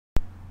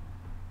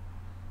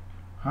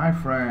Hi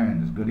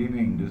friends, good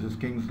evening. This is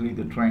Kingsley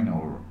the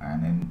trainer,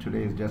 and in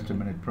today's Just a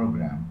Minute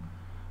program,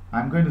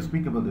 I'm going to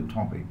speak about the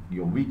topic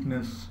Your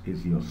weakness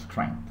is your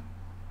strength.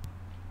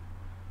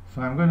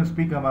 So I'm going to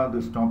speak about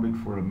this topic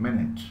for a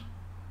minute.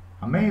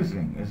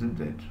 Amazing,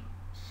 isn't it?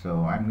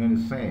 So I'm going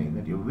to say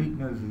that your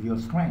weakness is your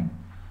strength.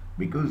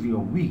 Because you're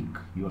weak,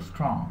 you're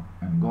strong,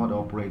 and God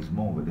operates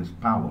more with His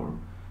power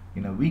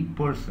in a weak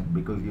person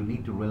because you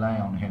need to rely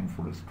on Him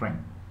for His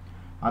strength.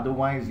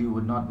 Otherwise, you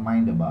would not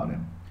mind about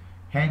Him.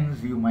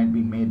 Hence, you might be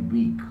made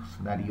weak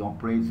so that He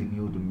operates in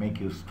you to make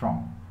you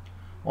strong.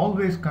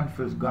 Always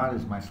confess, God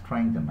is my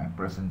strength and my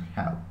present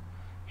help.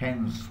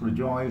 Hence,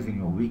 rejoice in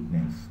your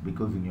weakness,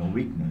 because in your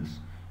weakness,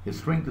 His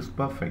strength is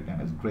perfect and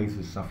His grace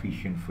is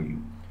sufficient for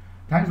you.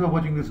 Thanks for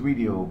watching this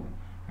video,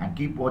 and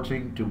keep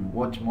watching to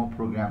watch more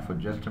programs for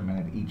Just a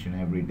Minute each and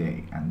every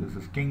day. And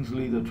this is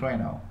Kingsley the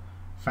trainer,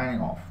 signing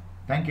off.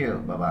 Thank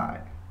you.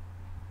 Bye-bye.